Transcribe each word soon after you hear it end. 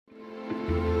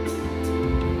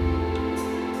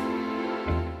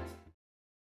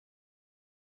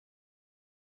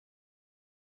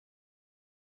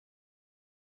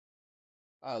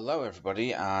Hello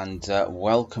everybody and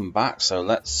welcome back. So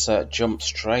let's jump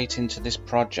straight into this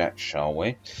project, shall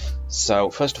we? So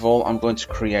first of all, I'm going to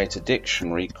create a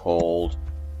dictionary called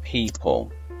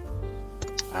people,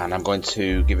 and I'm going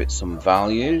to give it some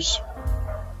values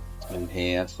in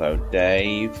here. So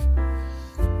Dave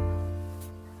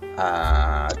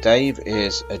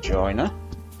is a joiner,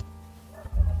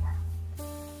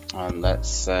 and let's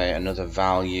say another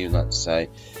value, let's say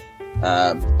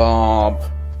Bob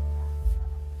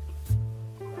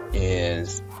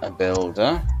is a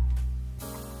builder.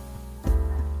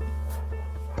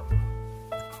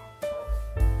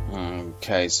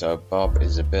 Okay, so Bob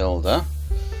is a builder.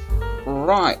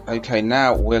 Right, okay,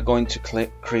 now we're going to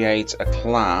create a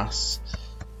class,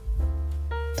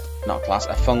 not a class,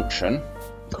 a function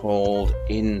called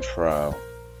intro.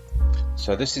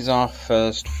 So this is our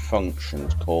first function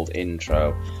called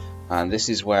intro, and this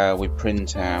is where we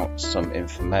print out some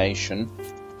information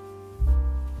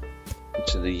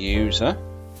to the user,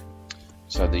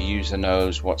 so the user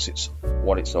knows what it's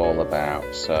all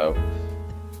about. So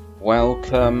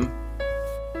welcome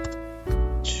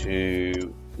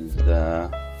to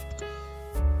the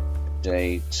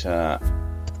database.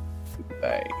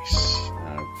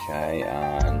 Okay,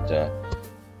 and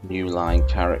new line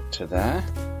character there.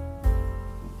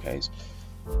 Okay,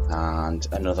 and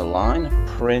another line,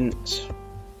 print.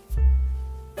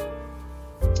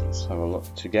 Let's have a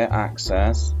look. To get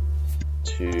access,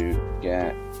 to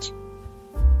get,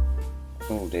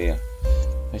 oh dear,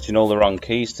 hitting all the wrong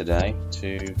keys today.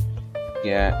 To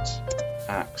get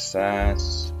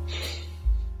access,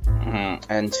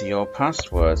 enter your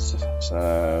passwords.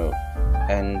 So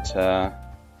enter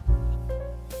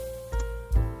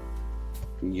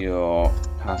your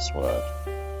password.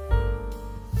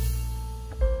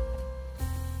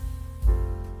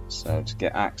 So to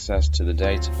get access to the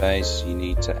database, you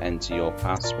need to enter your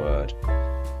password.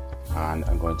 And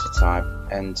I'm going to type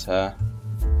enter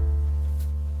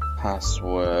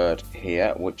password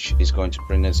here, which is going to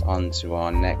bring us on to our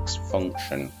next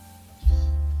function,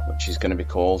 which is going to be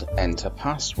called enter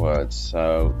password.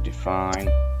 So define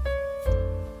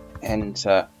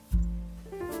enter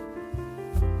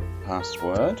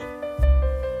password.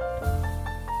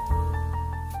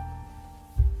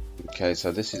 Okay,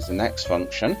 so this is the next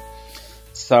function.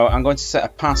 So I'm going to set a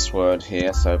password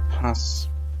here. So password,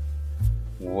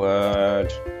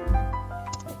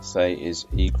 let's say, is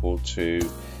equal to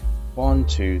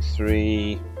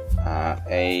 123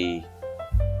 A.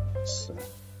 So,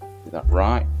 is that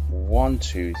right?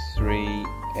 123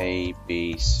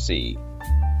 ABC.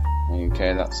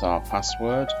 Okay, that's our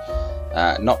password.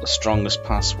 Not the strongest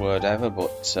password ever,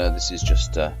 but this is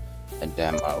just a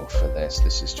demo for this.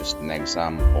 This is just an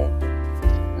example.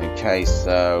 Okay,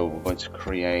 so we're going to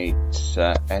create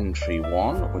entry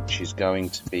 1, which is going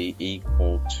to be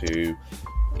equal to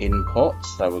input.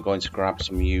 So we're going to grab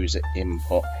some user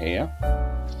input here,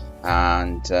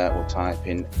 and we'll type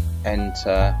in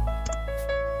enter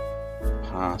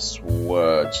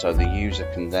password. So the user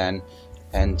can then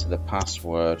enter the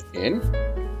password in.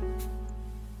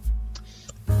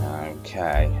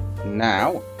 Okay,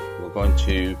 now we're going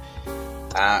to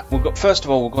first of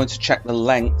all, we're going to check the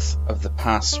length of the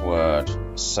password.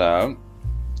 So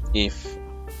if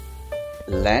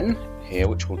len here,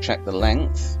 which will check the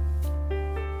length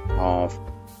of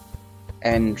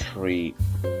entry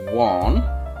 1,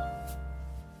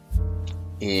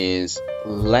 is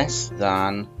less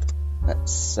than,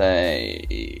 let's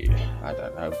say, I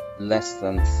don't know, less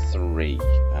than 3.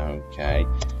 Okay,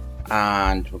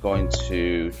 and we're going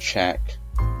to check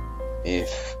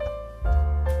if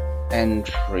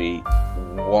entry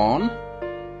 1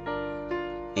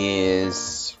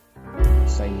 is,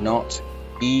 say, not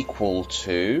equal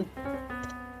to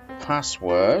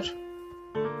password,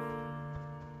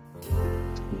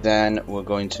 then we're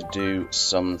going to do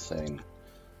something.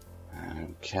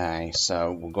 Okay,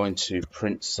 so we're going to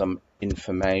print some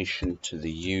information to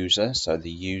the user, so the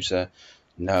user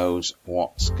knows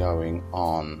what's going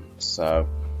on. So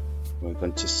we're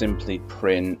going to simply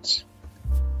print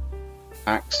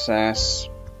access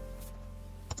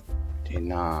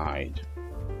denied.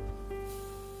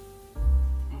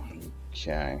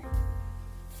 Okay.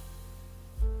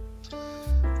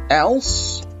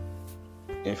 Else,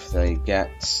 if they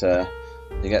get the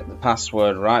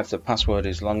password right, if the password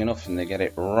is long enough and they get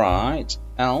it right,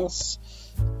 else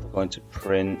we're going to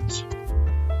print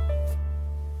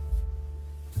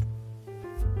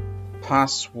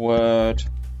password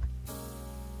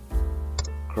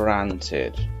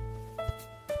granted.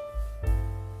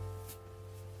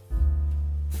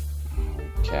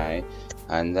 Okay,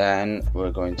 and then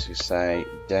we're going to say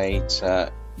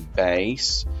database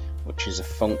which is a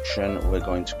function we're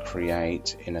going to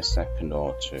create in a second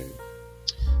or two.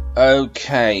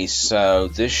 Okay, so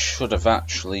this should have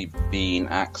actually been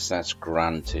access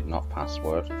granted, not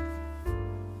password.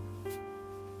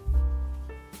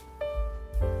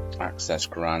 Access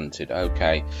granted.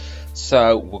 Okay,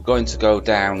 so we're going to go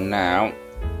down now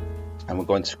and we're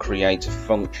going to create a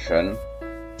function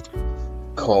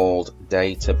called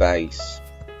DataBase.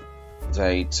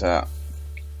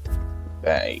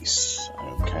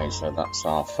 Okay, so that's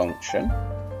our function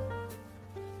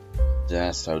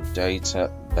there. So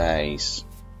DataBase,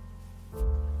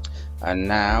 and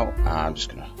now I'm just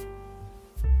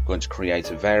going to create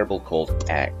a variable called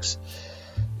x.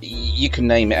 You can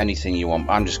name it anything you want.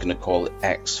 I'm just going to call it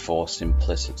x for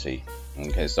simplicity.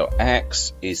 Okay, so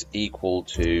x is equal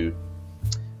to,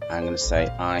 I'm going to say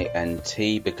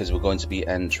int, because we're going to be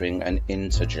entering an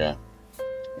integer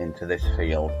into this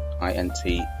field. Int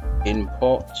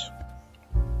input,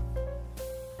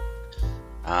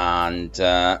 and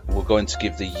we're going to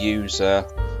give the user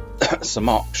some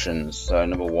options. So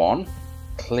number one,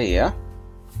 clear.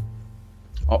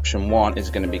 Option one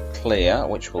is going to be clear,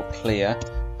 which will clear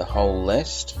the whole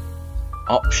list.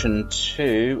 Option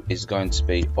two is going to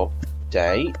be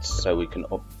update, so we can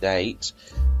update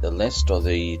the list or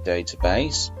the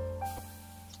database,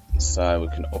 so we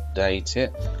can update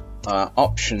it.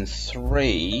 Option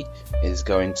three is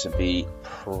going to be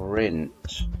print,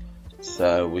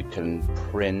 so we can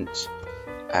print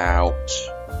out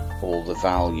all the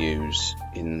values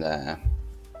in there.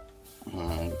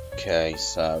 Okay,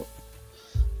 so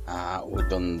we've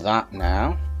done that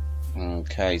now.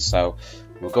 Okay, so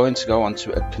we're going to go on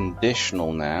to a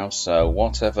conditional now. So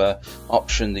whatever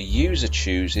option the user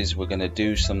chooses, we're going to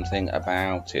do something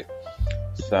about it.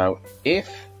 So if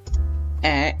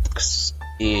x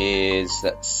is,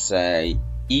 let's say,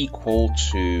 equal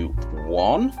to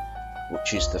 1,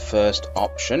 which is the first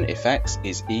option, if x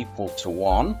is equal to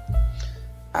 1,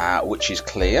 which is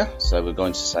clear, so we're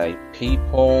going to say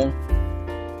people.clear.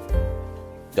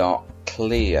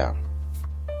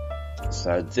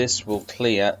 So this will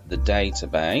clear the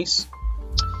database,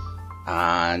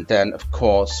 and then of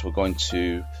course we're going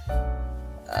to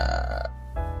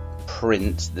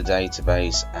print the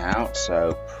database out,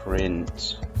 so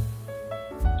print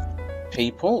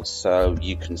people, so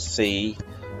you can see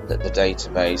that the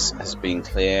database has been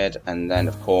cleared. And then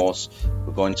of course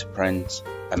we're going to print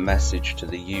a message to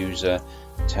the user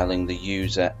telling the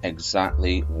user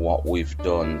exactly what we've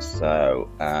done. So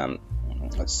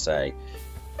let's say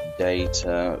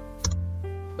database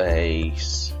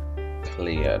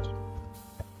cleared.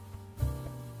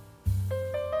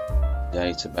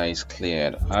 Database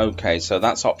cleared. Okay, so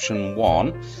that's option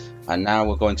one. And now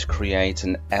we're going to create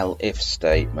an elif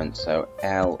statement. So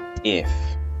elif.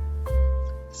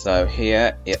 So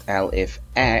here, elif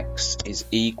x is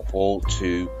equal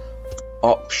to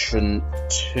option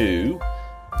 2.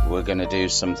 We're going to do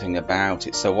something about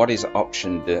it. So what is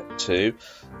option 2?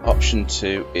 Option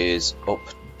 2 is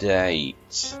update.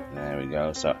 There we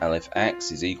go. So elif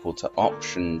x is equal to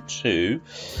option 2.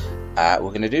 We're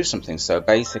going to do something. So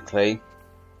basically,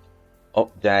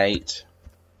 update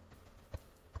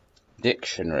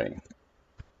dictionary.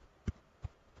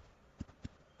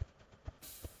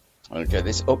 Okay,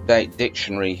 this update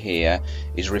dictionary here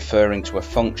is referring to a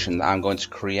function that I'm going to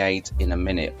create in a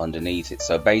minute underneath it.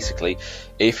 So basically,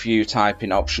 if you type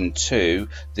in option 2,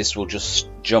 this will just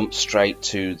jump straight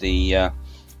to the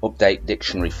update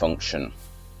dictionary function.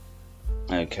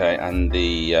 Okay, and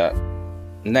the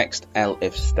next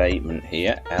elif statement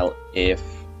here, elif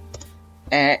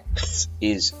x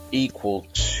is equal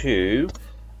to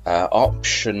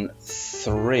option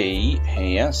 3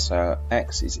 here, so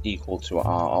x is equal to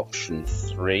our option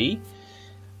 3,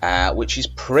 which is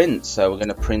print. So we're going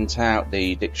to print out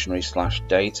the dictionary slash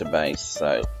database.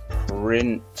 So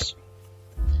print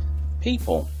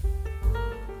people.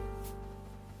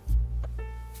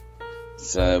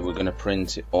 So we're going to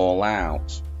print it all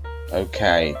out.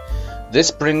 Okay,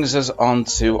 this brings us on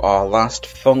to our last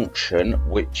function,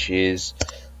 which is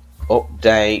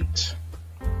update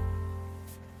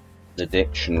the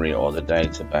dictionary or the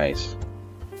database.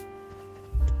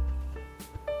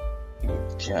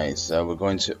 Okay, so we're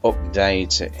going to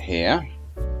update it here.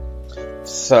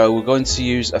 So we're going to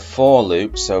use a for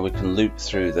loop, so we can loop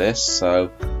through this.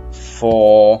 So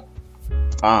for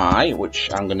I, which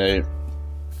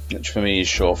for me is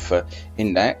short for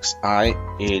index, I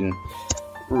in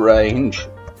range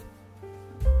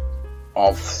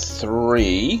of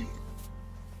 3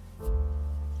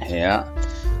 here.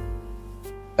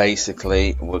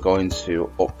 Basically, we're going to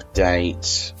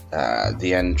update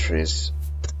the entries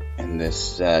in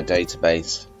this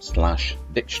database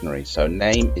 / dictionary. So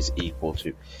name is equal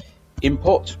to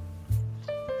input,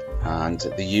 and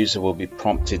the user will be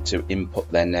prompted to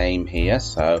input their name here.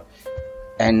 So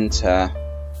enter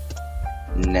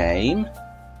name.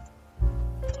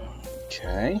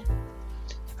 Okay.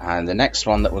 And the next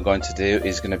one that we're going to do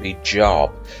is going to be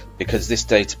job, because this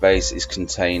database is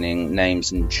containing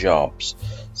names and jobs.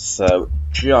 So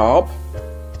job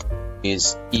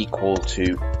is equal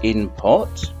to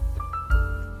input,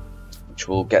 which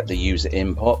will get the user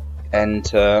input,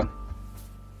 enter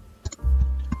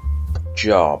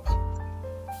job.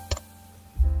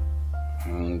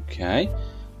 Okay.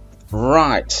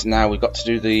 Right, now we've got to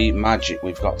do the magic.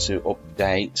 We've got to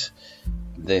update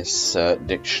this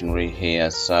dictionary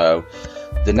here. So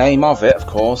the name of it, of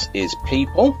course, is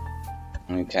people.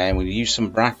 Okay, we'll use some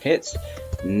brackets,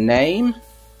 name,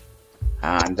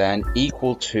 and then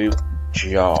equal to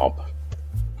job.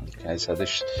 Okay, so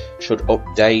this should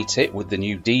update it with the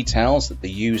new details that the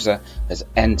user has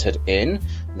entered in.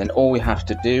 And then all we have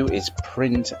to do is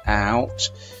print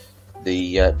out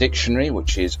the dictionary,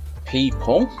 which is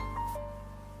people.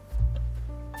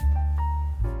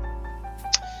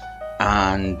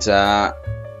 And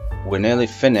we're nearly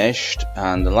finished,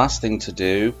 and the last thing to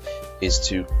do is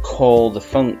to call the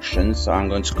function. So I'm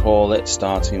going to call it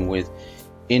starting with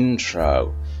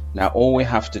intro. Now all we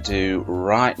have to do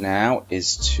right now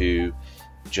is to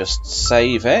just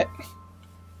save it,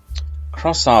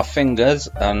 cross our fingers,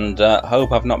 and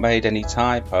hope I've not made any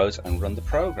typos, and run the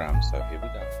program. So here we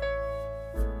go.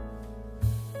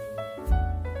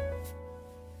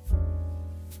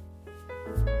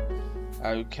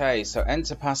 Okay, so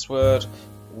enter password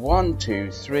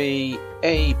 123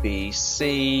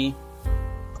 ABC.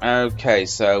 Okay,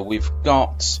 so we've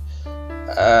got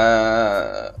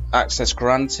access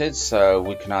granted, so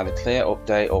we can either clear,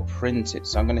 update, or print it.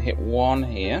 So I'm going to hit 1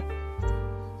 here.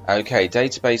 Okay,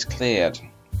 database cleared.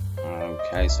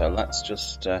 Okay, so let's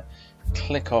just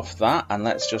click off that, and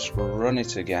let's just run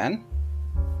it again.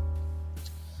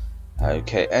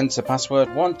 Okay, enter password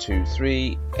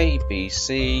 123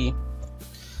 ABC.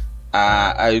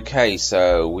 Okay,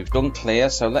 so we've done clear,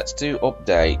 so let's do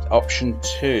update. Option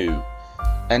 2,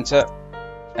 enter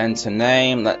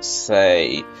name. Let's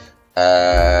say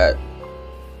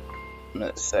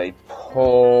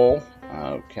Paul.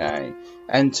 Okay,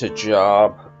 enter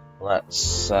job. Let's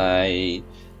say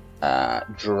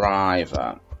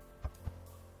driver.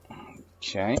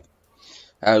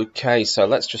 Okay, so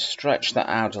let's just stretch that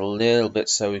out a little bit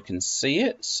so we can see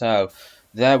it. So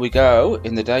there we go.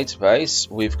 In the database,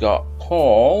 we've got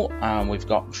Paul and we've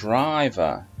got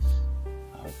driver.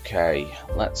 Okay,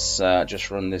 let's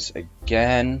just run this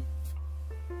again.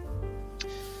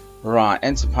 Right,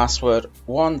 enter password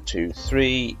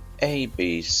 123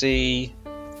 ABC.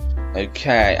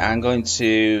 Okay, I'm going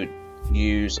to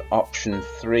use option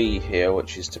 3 here,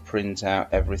 which is to print out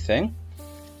everything.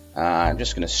 I'm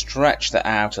just going to stretch that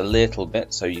out a little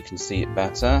bit so you can see it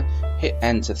better. Hit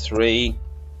enter 3.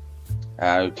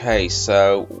 Okay,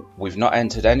 so we've not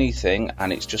entered anything,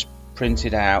 and it's just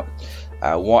printed out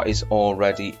what is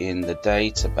already in the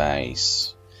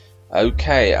database.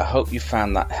 Okay, I hope you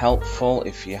found that helpful.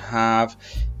 If you have,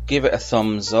 give it a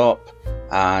thumbs up,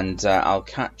 and I'll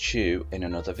catch you in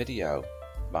another video.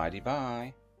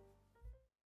 Bye-bye.